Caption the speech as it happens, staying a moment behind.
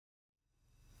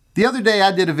The other day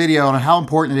I did a video on how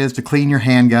important it is to clean your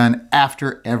handgun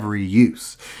after every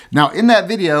use. Now in that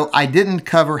video I didn't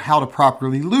cover how to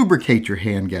properly lubricate your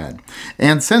handgun.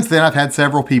 And since then I've had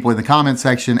several people in the comment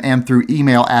section and through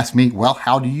email ask me, well,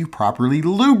 how do you properly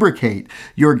lubricate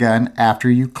your gun after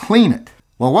you clean it?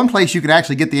 Well, one place you can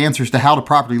actually get the answers to how to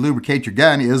properly lubricate your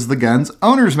gun is the gun's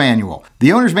owner's manual.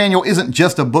 The owner's manual isn't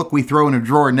just a book we throw in a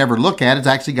drawer and never look at. It's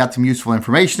actually got some useful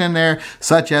information in there,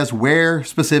 such as where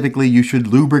specifically you should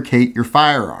lubricate your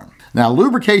firearm. Now,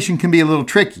 lubrication can be a little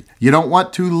tricky. You don't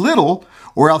want too little,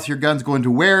 or else your gun's going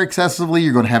to wear excessively,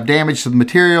 you're going to have damage to the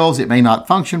materials, it may not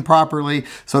function properly,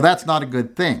 so that's not a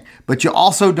good thing. But you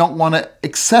also don't want to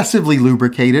excessively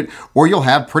lubricate it, or you'll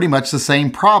have pretty much the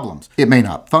same problems. It may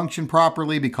not function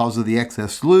properly because of the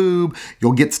excess lube,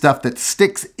 you'll get stuff that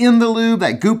sticks in the lube,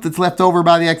 that goop that's left over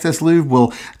by the excess lube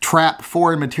will trap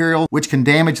foreign material, which can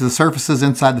damage the surfaces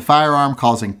inside the firearm,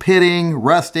 causing pitting,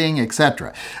 rusting,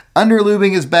 etc.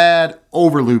 Under-lubing is bad,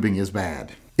 over-lubing is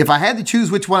bad. If I had to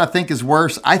choose which one I think is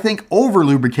worse, I think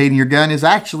over-lubricating your gun is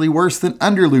actually worse than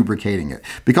under-lubricating it.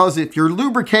 Because if you're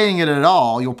lubricating it at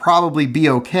all, you'll probably be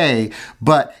okay,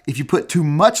 but if you put too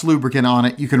much lubricant on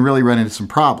it, you can really run into some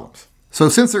problems. So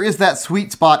since there is that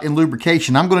sweet spot in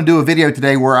lubrication, I'm going to do a video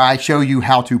today where I show you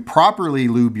how to properly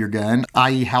lube your gun,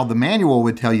 i.e. how the manual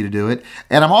would tell you to do it.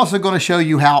 And I'm also going to show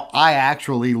you how I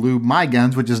actually lube my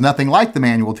guns, which is nothing like the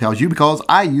manual tells you because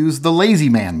I use the lazy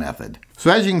man method.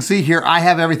 So as you can see here, I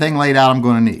have everything laid out I'm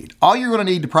going to need. All you're going to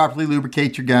need to properly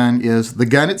lubricate your gun is the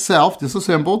gun itself,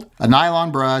 disassembled, a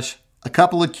nylon brush, a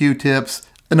couple of Q-tips,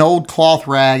 an old cloth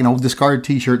rag, an old discarded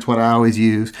t-shirt's what I always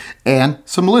use, and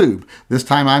some lube. This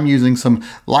time I'm using some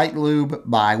light lube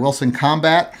by Wilson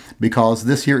Combat because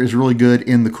this here is really good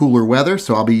in the cooler weather,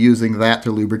 so I'll be using that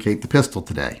to lubricate the pistol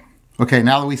today. Okay,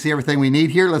 now that we see everything we need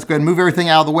here, let's go ahead and move everything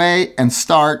out of the way and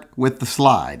start with the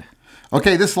slide.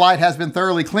 Okay, this slide has been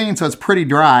thoroughly cleaned, so it's pretty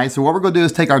dry. So what we're going to do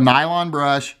is take our nylon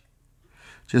brush,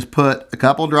 just put a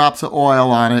couple drops of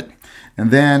oil on it, and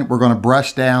then we're going to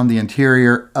brush down the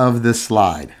interior of this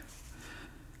slide.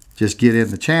 Just get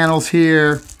in the channels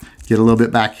here, get a little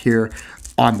bit back here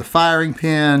on the firing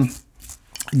pin,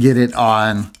 get it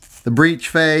on the breech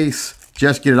face,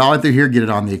 just get it all through here, get it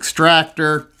on the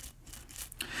extractor,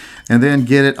 and then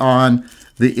get it on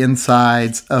the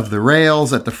insides of the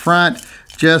rails at the front.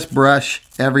 Just brush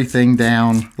everything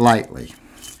down lightly.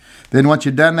 Then once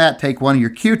you've done that, take one of your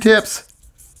Q-tips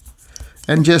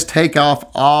and just take off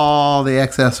all the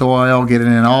excess oil, get it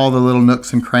in all the little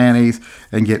nooks and crannies,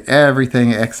 and get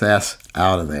everything excess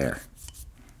out of there.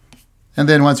 And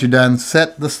then once you're done,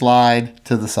 set the slide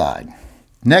to the side.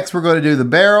 Next, we're going to do the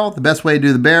barrel. The best way to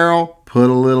do the barrel,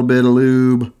 put a little bit of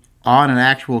lube on an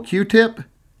actual Q-tip,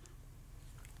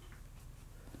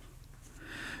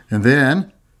 and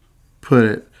then put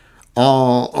it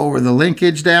all over the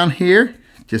linkage down here.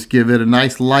 Just give it a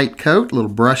nice light coat, a little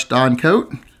brushed on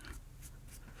coat.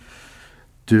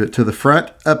 Do it to the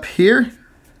front up here,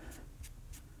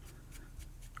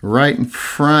 right in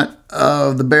front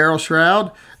of the barrel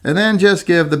shroud, and then just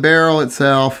give the barrel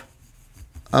itself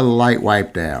a light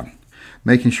wipe down,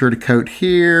 making sure to coat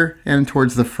here and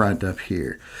towards the front up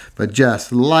here. But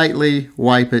just lightly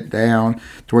wipe it down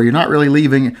to where you're not really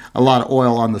leaving a lot of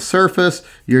oil on the surface,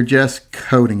 you're just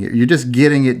coating it, you're just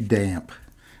getting it damp.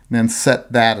 And then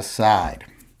set that aside.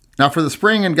 Now for the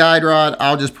spring and guide rod,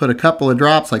 I'll just put a couple of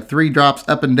drops, like 3 drops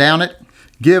up and down it,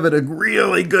 give it a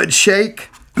really good shake,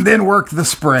 and then work the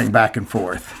spring back and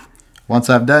forth. Once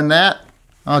I've done that,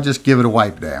 I'll just give it a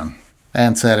wipe down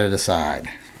and set it aside.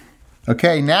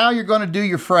 Okay, now you're going to do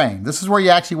your frame. This is where you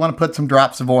actually want to put some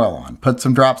drops of oil on. Put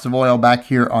some drops of oil back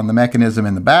here on the mechanism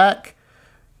in the back.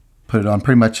 Put it on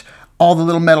pretty much all the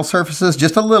little metal surfaces,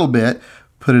 just a little bit.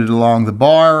 Put it along the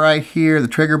bar right here, the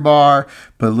trigger bar.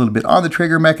 Put a little bit on the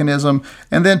trigger mechanism,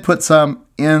 and then put some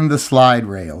in the slide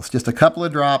rails. Just a couple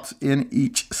of drops in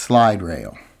each slide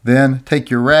rail. Then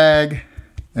take your rag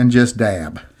and just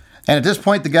dab. And at this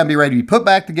point, the gun will be ready to be put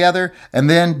back together, and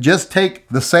then just take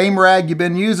the same rag you've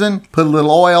been using, put a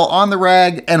little oil on the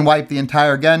rag, and wipe the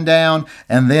entire gun down,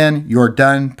 and then you're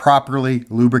done properly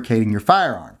lubricating your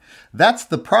firearm. That's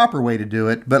the proper way to do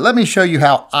it, but let me show you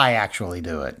how I actually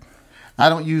do it. I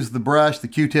don't use the brush, the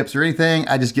Q-tips, or anything.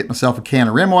 I just get myself a can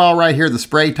of rim oil right here, the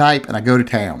spray type, and I go to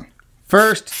town.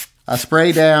 First, I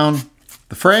spray down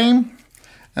the frame,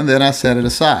 and then I set it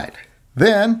aside.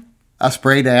 Then, I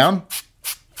spray down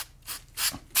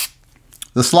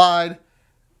the slide,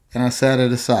 and I set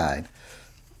it aside.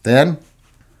 Then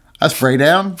I spray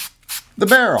down the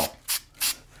barrel,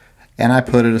 and I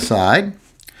put it aside.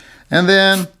 And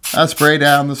then I spray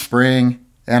down the spring,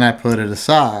 and I put it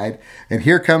aside. And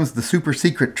here comes the super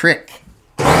secret trick.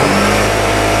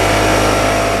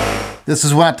 This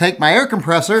is when I take my air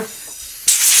compressor,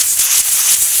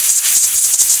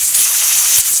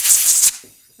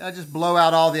 I just blow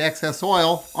out all the excess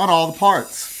oil on all the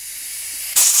parts.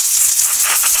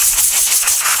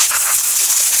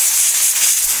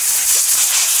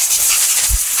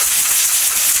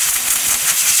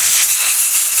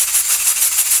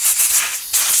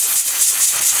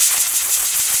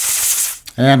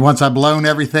 And once I've blown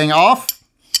everything off,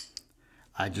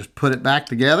 I just put it back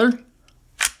together.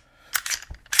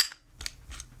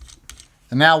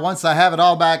 And now once I have it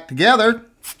all back together,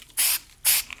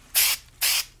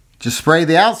 just spray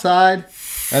the outside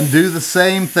and do the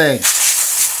same thing.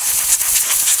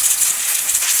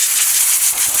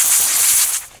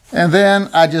 And then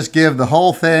I just give the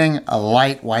whole thing a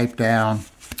light wipe down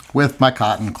with my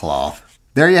cotton cloth.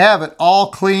 There you have it, all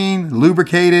clean,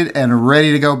 lubricated, and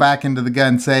ready to go back into the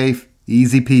gun safe.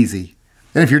 Easy peasy.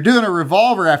 And if you're doing a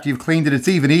revolver after you've cleaned it, it's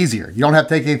even easier. You don't have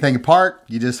to take anything apart.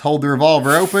 You just hold the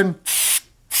revolver open,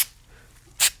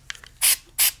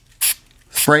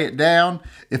 spray it down.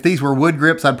 If these were wood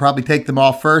grips, I'd probably take them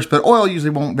off first, but oil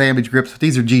usually won't damage grips.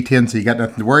 These are G10, so you got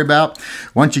nothing to worry about.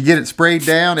 Once you get it sprayed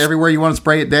down, everywhere you want to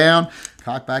spray it down,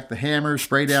 cock back the hammer,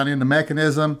 spray down in the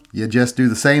mechanism. You just do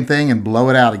the same thing and blow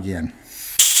it out again.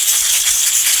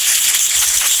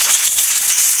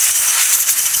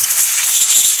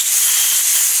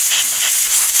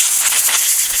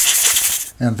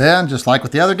 And then, just like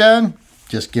with the other gun,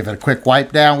 just give it a quick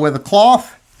wipe down with a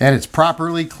cloth, and it's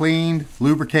properly cleaned,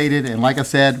 lubricated, and like I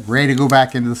said, ready to go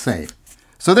back into the safe.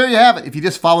 So there you have it. If you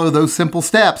just follow those simple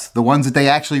steps, the ones that they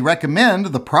actually recommend,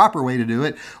 the proper way to do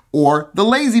it, or the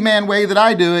lazy man way that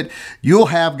I do it, you'll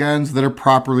have guns that are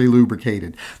properly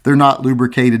lubricated. They're not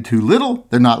lubricated too little,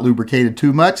 they're not lubricated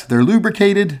too much, they're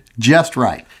lubricated just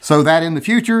right. So that in the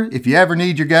future, if you ever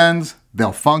need your guns,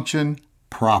 they'll function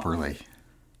properly.